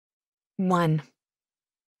1.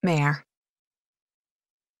 Mare.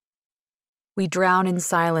 We drown in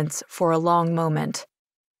silence for a long moment.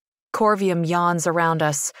 Corvium yawns around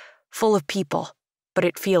us, full of people, but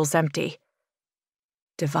it feels empty.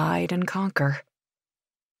 Divide and conquer.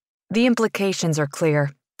 The implications are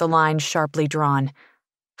clear, the lines sharply drawn.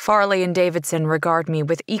 Farley and Davidson regard me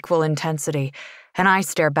with equal intensity, and I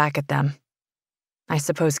stare back at them. I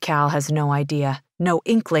suppose Cal has no idea, no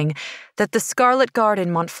inkling, that the Scarlet Guard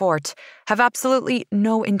in Montfort have absolutely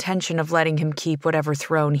no intention of letting him keep whatever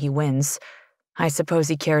throne he wins. I suppose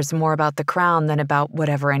he cares more about the crown than about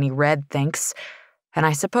whatever any Red thinks, and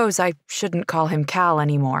I suppose I shouldn't call him Cal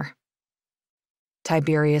anymore.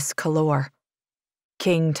 Tiberius Calor.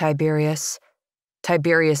 King Tiberius.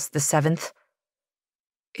 Tiberius the Seventh.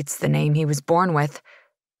 It's the name he was born with,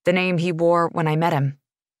 the name he wore when I met him.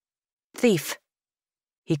 Thief,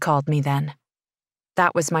 he called me then.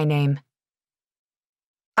 That was my name.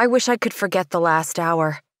 I wish I could forget the last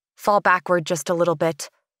hour, fall backward just a little bit,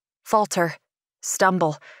 falter,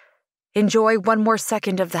 stumble, enjoy one more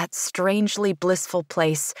second of that strangely blissful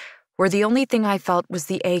place where the only thing I felt was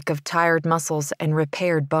the ache of tired muscles and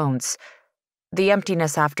repaired bones, the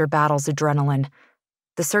emptiness after battle's adrenaline,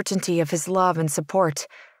 the certainty of his love and support,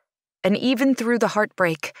 and even through the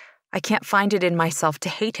heartbreak, I can't find it in myself to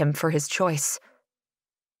hate him for his choice.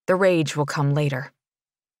 The rage will come later.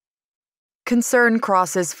 Concern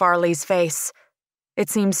crosses Farley's face. It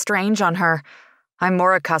seems strange on her. I'm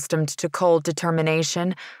more accustomed to cold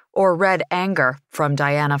determination or red anger from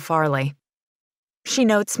Diana Farley. She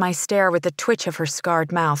notes my stare with a twitch of her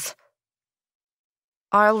scarred mouth.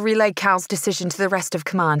 I'll relay Cal's decision to the rest of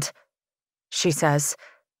command, she says,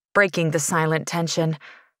 breaking the silent tension.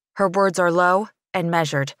 Her words are low and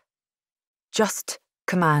measured. Just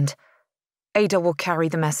command. Ada will carry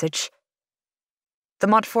the message. The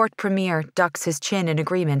Montfort premier ducks his chin in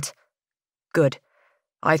agreement. Good.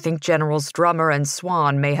 I think Generals Drummer and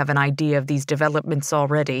Swan may have an idea of these developments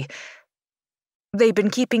already. They've been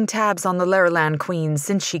keeping tabs on the Leralan Queen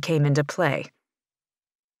since she came into play.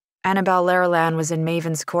 Annabelle Leralan was in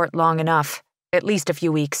Maven's court long enough, at least a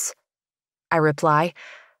few weeks. I reply.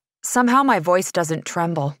 Somehow my voice doesn't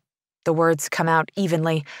tremble. The words come out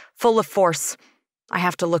evenly, full of force. I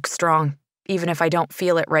have to look strong, even if I don't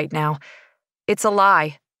feel it right now. It's a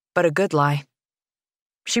lie, but a good lie.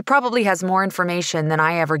 She probably has more information than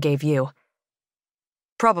I ever gave you.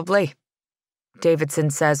 Probably,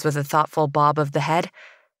 Davidson says with a thoughtful bob of the head.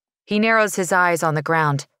 He narrows his eyes on the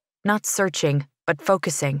ground, not searching, but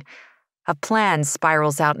focusing. A plan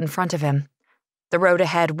spirals out in front of him. The road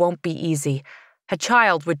ahead won't be easy. A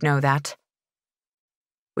child would know that.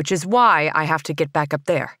 Which is why I have to get back up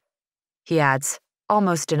there, he adds,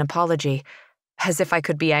 almost an apology, as if I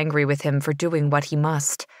could be angry with him for doing what he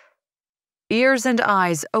must. Ears and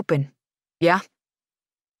eyes open, yeah?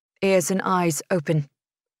 Ears and eyes open.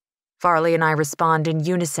 Farley and I respond in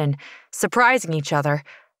unison, surprising each other.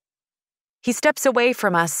 He steps away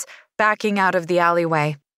from us, backing out of the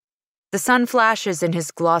alleyway. The sun flashes in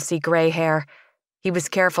his glossy gray hair. He was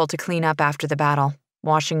careful to clean up after the battle,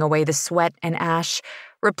 washing away the sweat and ash,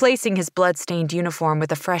 replacing his blood-stained uniform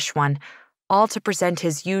with a fresh one, all to present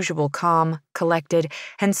his usual calm, collected,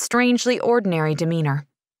 and strangely ordinary demeanor.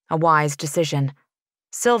 A wise decision.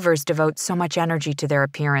 Silvers devote so much energy to their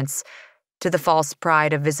appearance, to the false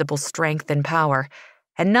pride of visible strength and power,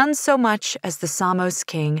 and none so much as the Samos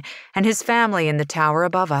king and his family in the tower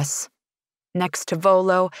above us. Next to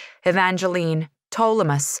Volo, Evangeline,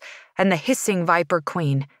 Ptolemus, and the hissing Viper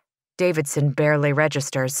Queen, Davidson barely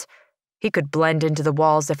registers. He could blend into the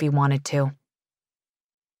walls if he wanted to.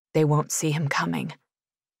 They won't see him coming.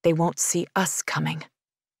 They won't see us coming.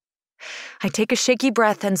 I take a shaky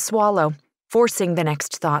breath and swallow, forcing the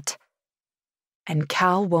next thought. And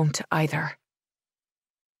Cal won't either.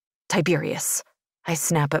 Tiberius, I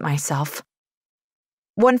snap at myself.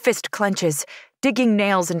 One fist clenches, digging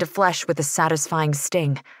nails into flesh with a satisfying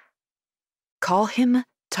sting. Call him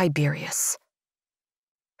Tiberius.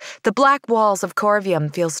 The black walls of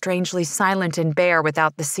Corvium feel strangely silent and bare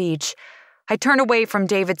without the siege. I turn away from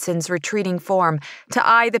Davidson's retreating form to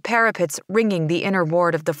eye the parapets ringing the inner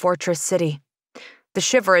ward of the fortress city. The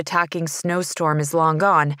shiver-attacking snowstorm is long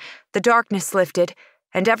gone, the darkness lifted,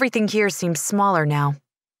 and everything here seems smaller now,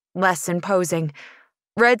 less imposing.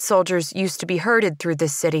 Red soldiers used to be herded through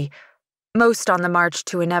this city, most on the march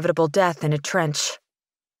to inevitable death in a trench.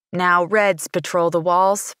 Now Reds patrol the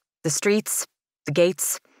walls, the streets, the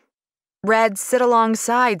gates. Reds sit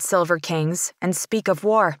alongside Silver Kings and speak of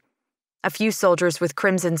war. A few soldiers with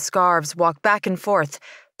crimson scarves walk back and forth,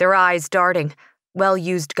 their eyes darting,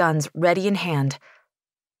 well-used guns ready in hand.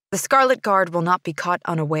 The Scarlet Guard will not be caught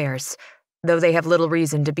unawares, though they have little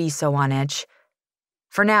reason to be so on edge.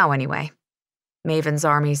 For now, anyway. Maven's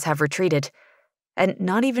armies have retreated, and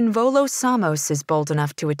not even Volo Samos is bold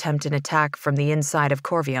enough to attempt an attack from the inside of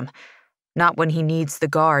Corvium. Not when he needs the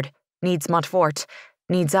Guard, needs Montfort,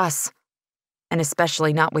 needs us. And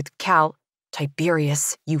especially not with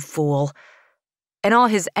Tiberius, you fool. And all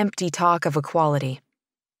his empty talk of equality.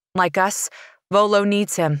 Like us, Volo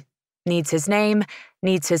needs him. Needs his name,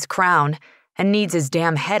 needs his crown, and needs his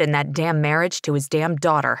damn head in that damn marriage to his damn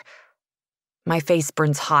daughter. My face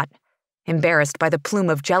burns hot, embarrassed by the plume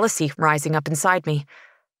of jealousy rising up inside me.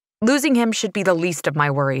 Losing him should be the least of my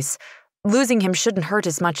worries. Losing him shouldn't hurt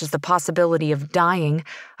as much as the possibility of dying,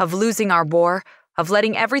 of losing our war, of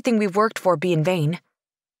letting everything we've worked for be in vain.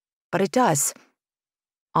 But it does.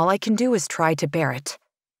 All I can do is try to bear it.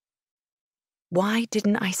 Why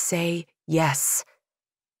didn't I say yes?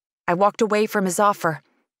 I walked away from his offer.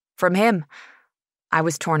 From him. I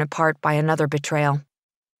was torn apart by another betrayal.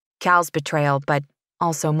 Cal's betrayal, but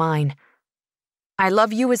also mine. I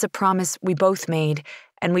love you is a promise we both made,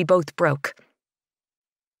 and we both broke.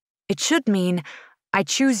 It should mean I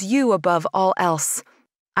choose you above all else.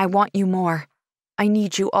 I want you more. I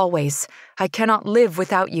need you always. I cannot live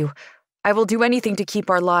without you. I will do anything to keep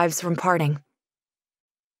our lives from parting.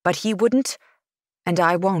 But he wouldn't, and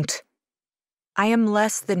I won't. I am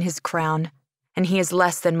less than his crown, and he is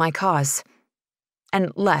less than my cause.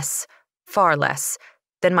 And less, far less,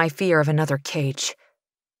 than my fear of another cage.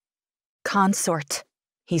 Consort,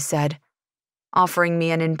 he said, offering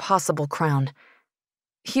me an impossible crown.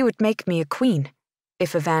 He would make me a queen,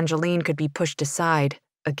 if Evangeline could be pushed aside,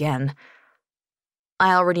 again.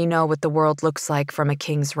 I already know what the world looks like from a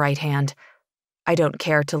king's right hand. I don't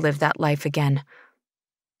care to live that life again.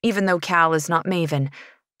 Even though Cal is not Maven,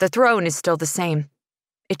 the throne is still the same.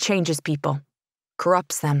 It changes people,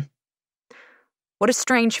 corrupts them. What a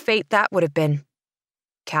strange fate that would have been.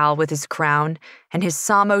 Cal with his crown, and his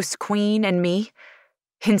Samos queen and me.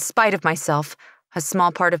 In spite of myself, a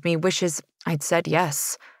small part of me wishes I'd said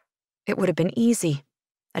yes. It would have been easy.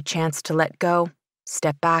 A chance to let go,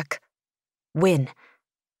 step back, win,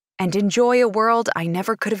 and enjoy a world I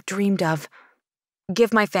never could have dreamed of.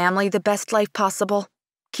 Give my family the best life possible,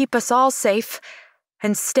 keep us all safe,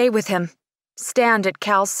 and stay with him, stand at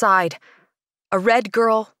Cal's side. A red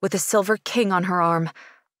girl with a silver king on her arm,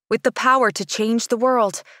 with the power to change the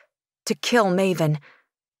world, to kill Maven,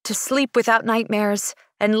 to sleep without nightmares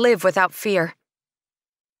and live without fear.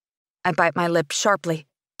 I bite my lip sharply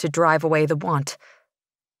to drive away the want.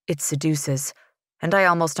 It seduces, and I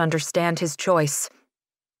almost understand his choice.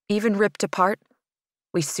 Even ripped apart,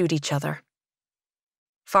 we suit each other.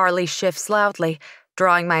 Farley shifts loudly,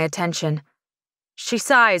 drawing my attention. She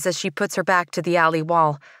sighs as she puts her back to the alley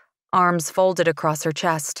wall, arms folded across her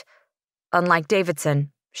chest. Unlike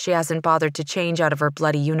Davidson, she hasn't bothered to change out of her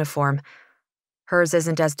bloody uniform. Hers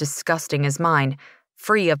isn't as disgusting as mine,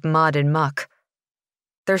 free of mud and muck.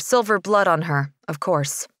 There's silver blood on her, of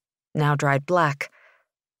course, now dried black.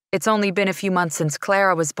 It's only been a few months since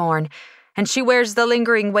Clara was born, and she wears the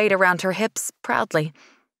lingering weight around her hips proudly.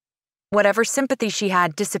 Whatever sympathy she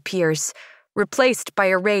had disappears, replaced by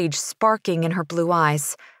a rage sparking in her blue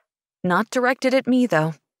eyes. Not directed at me,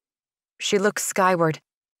 though. She looks skyward,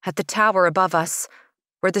 at the tower above us,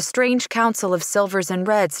 where the strange council of silvers and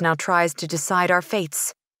reds now tries to decide our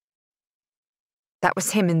fates. That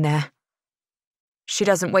was him in there. She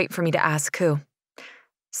doesn't wait for me to ask who.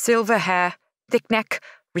 Silver hair, thick neck,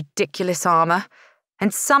 ridiculous armor,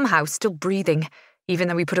 and somehow still breathing, even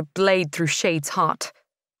though we put a blade through Shade's heart.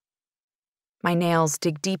 My nails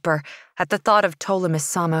dig deeper at the thought of Ptolemus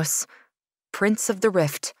Samos, Prince of the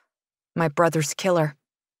Rift, my brother's killer.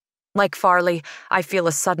 Like Farley, I feel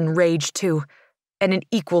a sudden rage too, and an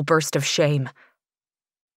equal burst of shame.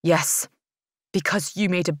 Yes, because you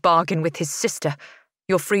made a bargain with his sister,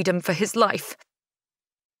 your freedom for his life.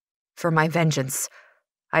 For my vengeance,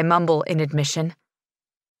 I mumble in admission.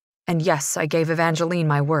 And yes, I gave Evangeline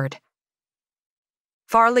my word.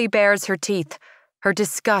 Farley bares her teeth, her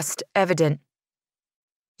disgust evident.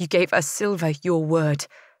 You gave us Silver your word.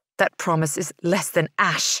 That promise is less than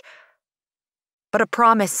ash. But a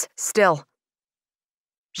promise still.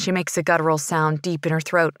 She makes a guttural sound deep in her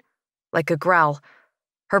throat, like a growl.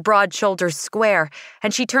 Her broad shoulders square,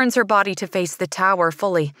 and she turns her body to face the tower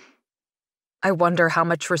fully. I wonder how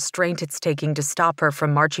much restraint it's taking to stop her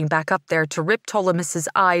from marching back up there to rip Ptolemus's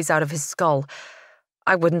eyes out of his skull.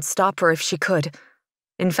 I wouldn't stop her if she could.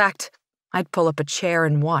 In fact, I'd pull up a chair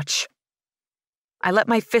and watch. I let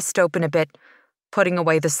my fist open a bit, putting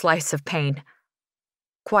away the slice of pain.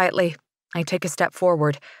 Quietly, I take a step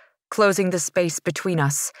forward, closing the space between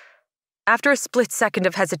us. After a split second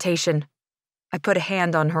of hesitation, I put a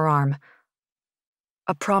hand on her arm.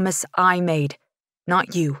 A promise I made,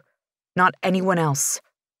 not you, not anyone else.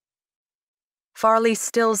 Farley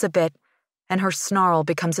stills a bit, and her snarl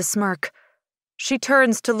becomes a smirk. She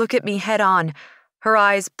turns to look at me head on, her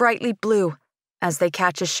eyes brightly blue as they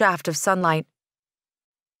catch a shaft of sunlight.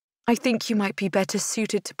 I think you might be better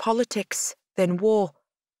suited to politics than war,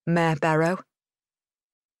 Mayor Barrow.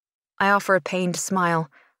 I offer a pained smile.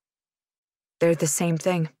 They're the same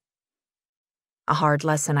thing. A hard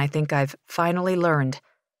lesson I think I've finally learned.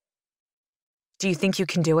 Do you think you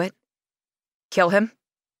can do it? Kill him?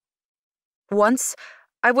 Once,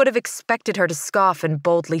 I would have expected her to scoff and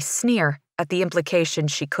boldly sneer at the implication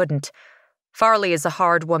she couldn't. Farley is a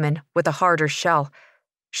hard woman with a harder shell.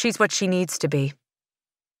 She's what she needs to be.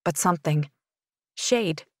 But something.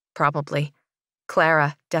 Shade, probably.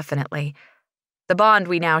 Clara, definitely. The bond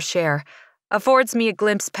we now share affords me a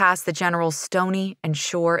glimpse past the general's stony and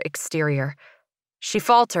sure exterior. She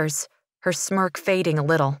falters, her smirk fading a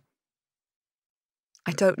little.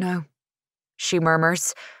 I don't know, she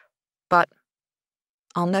murmurs, but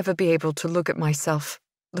I'll never be able to look at myself,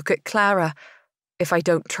 look at Clara, if I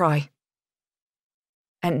don't try.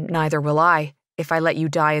 And neither will I if I let you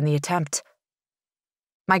die in the attempt.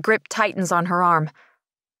 My grip tightens on her arm.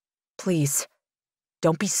 Please,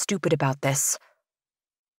 don't be stupid about this.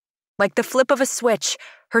 Like the flip of a switch,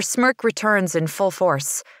 her smirk returns in full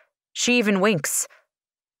force. She even winks.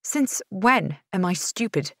 Since when am I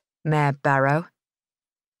stupid, Mayor Barrow?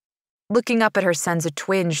 Looking up at her sends a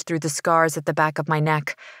twinge through the scars at the back of my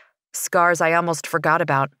neck, scars I almost forgot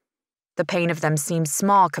about. The pain of them seems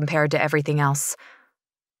small compared to everything else.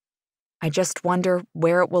 I just wonder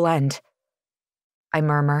where it will end. I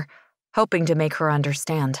murmur, hoping to make her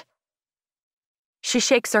understand. She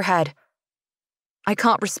shakes her head. I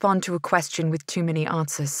can't respond to a question with too many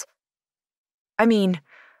answers. I mean,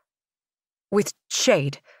 with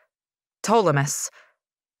shade. Ptolemus.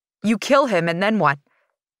 You kill him and then what?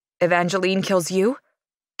 Evangeline kills you?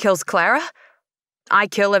 Kills Clara? I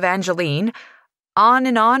kill Evangeline. On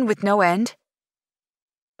and on with no end.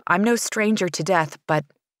 I'm no stranger to death, but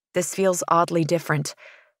this feels oddly different.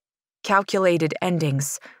 Calculated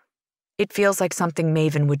endings. It feels like something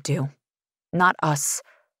Maven would do. Not us.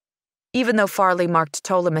 Even though Farley marked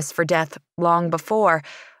Ptolemus for death long before,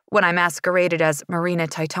 when I masqueraded as Marina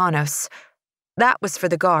Titanos, that was for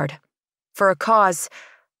the Guard. For a cause,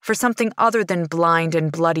 for something other than blind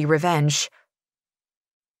and bloody revenge.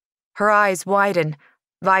 Her eyes widen,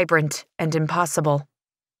 vibrant and impossible.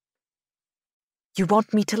 You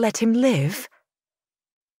want me to let him live?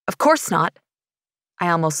 Of course not. I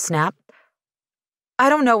almost snap. I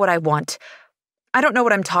don't know what I want. I don't know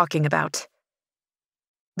what I'm talking about.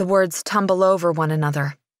 The words tumble over one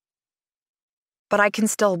another. But I can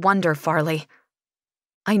still wonder, Farley.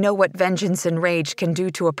 I know what vengeance and rage can do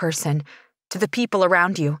to a person, to the people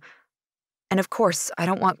around you. And of course, I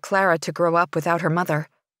don't want Clara to grow up without her mother.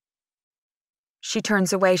 She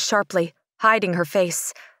turns away sharply, hiding her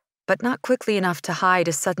face, but not quickly enough to hide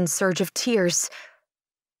a sudden surge of tears.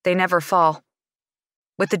 They never fall.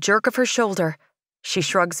 With a jerk of her shoulder, she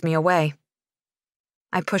shrugs me away.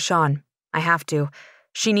 I push on. I have to.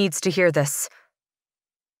 She needs to hear this.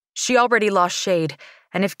 She already lost Shade,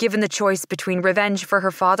 and if given the choice between revenge for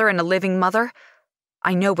her father and a living mother,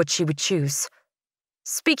 I know what she would choose.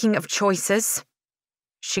 Speaking of choices,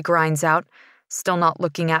 she grinds out, still not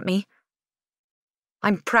looking at me.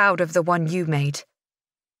 I'm proud of the one you made.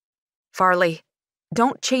 Farley,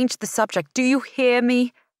 don't change the subject, do you hear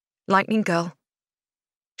me? Lightning Girl.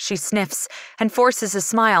 She sniffs and forces a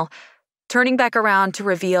smile, turning back around to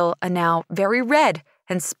reveal a now very red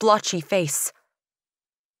and splotchy face.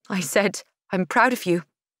 I said, I'm proud of you.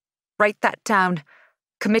 Write that down.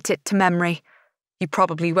 Commit it to memory. You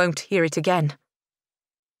probably won't hear it again.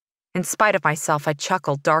 In spite of myself, I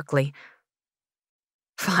chuckle darkly.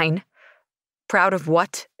 Fine. Proud of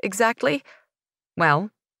what, exactly?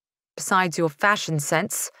 Well, besides your fashion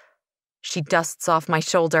sense. She dusts off my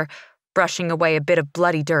shoulder, brushing away a bit of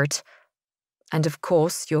bloody dirt. And of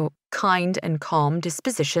course, your kind and calm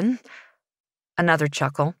disposition. Another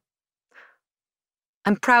chuckle.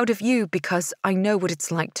 I'm proud of you because I know what it's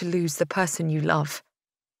like to lose the person you love.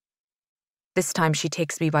 This time she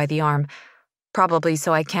takes me by the arm, probably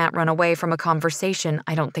so I can't run away from a conversation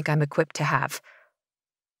I don't think I'm equipped to have.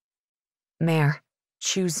 Mayor,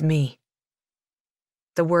 choose me.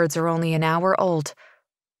 The words are only an hour old.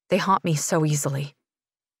 They haunt me so easily.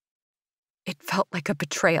 It felt like a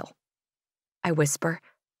betrayal, I whisper.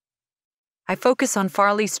 I focus on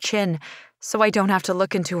Farley's chin so I don't have to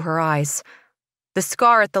look into her eyes. The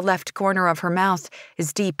scar at the left corner of her mouth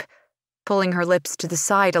is deep, pulling her lips to the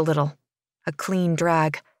side a little. A clean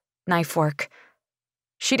drag, knife work.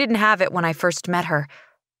 She didn't have it when I first met her,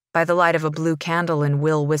 by the light of a blue candle in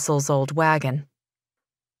Will Whistle's old wagon.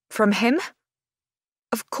 From him?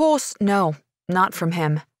 Of course, no, not from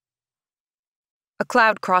him. A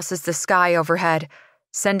cloud crosses the sky overhead,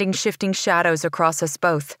 sending shifting shadows across us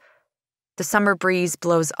both. The summer breeze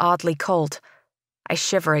blows oddly cold. I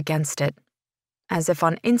shiver against it. As if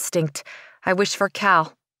on instinct, I wish for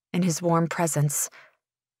Cal in his warm presence.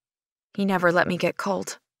 He never let me get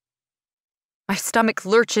cold. My stomach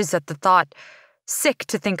lurches at the thought, sick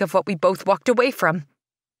to think of what we both walked away from.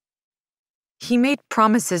 He made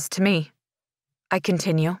promises to me, I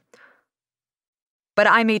continue. But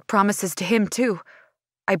I made promises to him, too.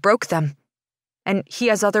 I broke them. And he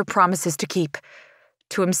has other promises to keep.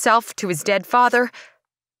 To himself, to his dead father.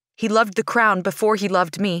 He loved the crown before he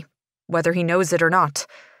loved me, whether he knows it or not.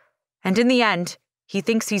 And in the end, he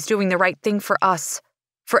thinks he's doing the right thing for us,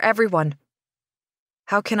 for everyone.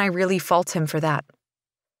 How can I really fault him for that?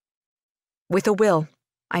 With a will,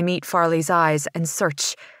 I meet Farley's eyes and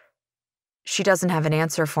search. She doesn't have an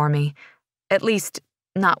answer for me, at least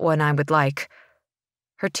not one I would like.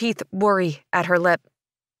 Her teeth worry at her lip,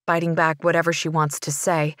 biting back whatever she wants to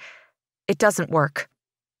say. It doesn't work.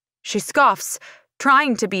 She scoffs,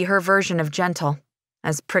 trying to be her version of gentle,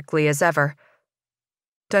 as prickly as ever.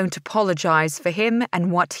 Don't apologize for him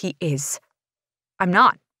and what he is. I'm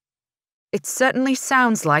not. It certainly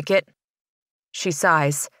sounds like it. She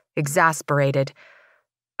sighs, exasperated.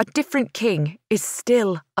 A different king is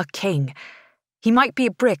still a king. He might be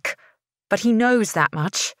a brick, but he knows that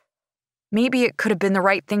much. Maybe it could have been the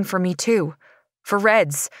right thing for me too. For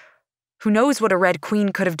Reds. Who knows what a Red Queen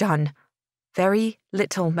could have done? Very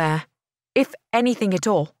little, Mare. If anything at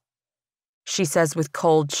all. She says with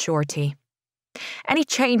cold surety. Any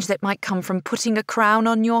change that might come from putting a crown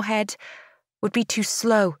on your head would be too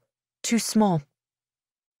slow, too small.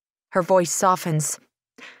 Her voice softens.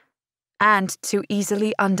 And too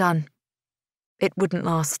easily undone. It wouldn't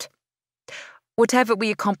last. Whatever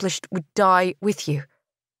we accomplished would die with you.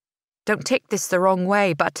 Don't take this the wrong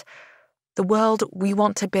way, but the world we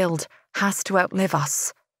want to build has to outlive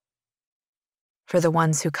us. For the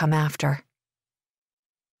ones who come after.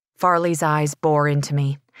 Farley's eyes bore into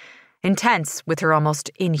me, intense with her almost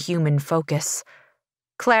inhuman focus.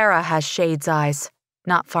 Clara has Shade's eyes,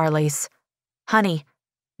 not Farley's. Honey,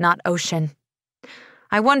 not Ocean.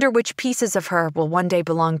 I wonder which pieces of her will one day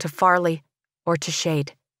belong to Farley or to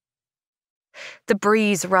Shade. The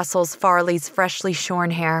breeze rustles Farley's freshly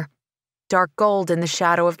shorn hair, dark gold in the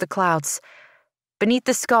shadow of the clouds. Beneath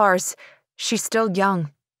the scars, she's still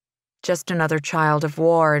young, just another child of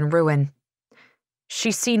war and ruin.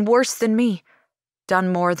 She's seen worse than me,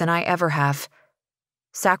 done more than I ever have,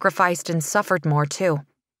 sacrificed and suffered more too.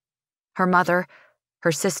 Her mother,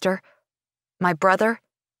 her sister, my brother,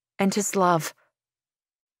 and his love.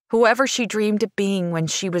 Whoever she dreamed of being when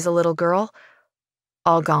she was a little girl,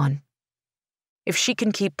 all gone. If she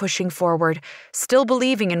can keep pushing forward, still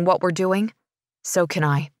believing in what we're doing, so can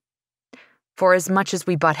I. For as much as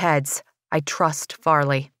we butt heads, I trust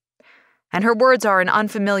Farley. And her words are an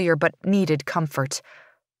unfamiliar but needed comfort.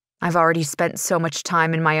 I've already spent so much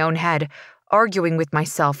time in my own head, arguing with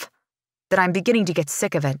myself, that I'm beginning to get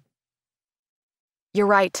sick of it. You're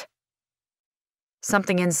right.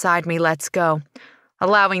 Something inside me lets go,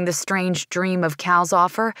 allowing the strange dream of Cal's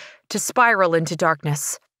offer to spiral into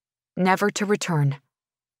darkness, never to return.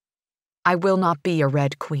 I will not be a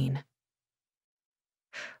Red Queen.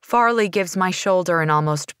 Farley gives my shoulder an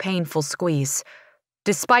almost painful squeeze.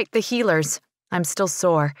 Despite the healers, I'm still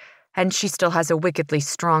sore, and she still has a wickedly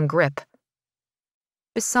strong grip.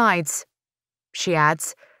 Besides, she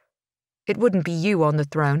adds, it wouldn't be you on the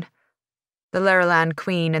throne. The Leralan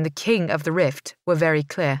Queen and the King of the Rift were very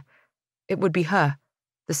clear. It would be her,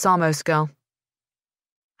 the Samos girl.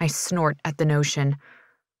 I snort at the notion.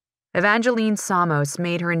 Evangeline Samos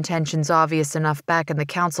made her intentions obvious enough back in the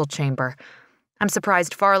council chamber. I'm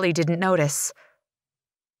surprised Farley didn't notice.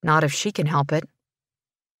 Not if she can help it.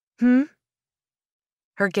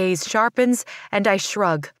 Her gaze sharpens, and I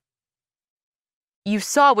shrug. You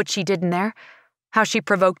saw what she did in there, how she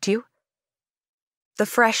provoked you. The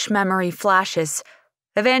fresh memory flashes,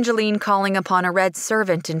 Evangeline calling upon a red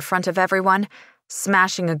servant in front of everyone,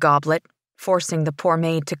 smashing a goblet, forcing the poor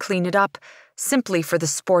maid to clean it up, simply for the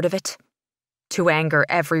sport of it, to anger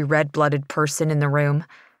every red-blooded person in the room.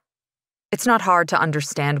 It's not hard to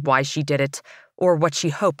understand why she did it, or what she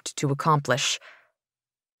hoped to accomplish.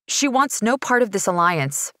 She wants no part of this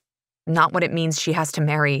alliance, not when it means she has to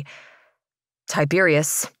marry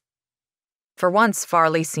Tiberius. For once,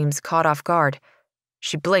 Farley seems caught off guard.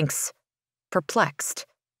 She blinks, perplexed,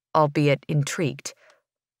 albeit intrigued.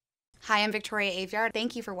 Hi, I'm Victoria Aveyard.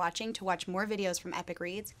 Thank you for watching. To watch more videos from Epic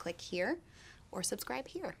Reads, click here or subscribe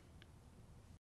here.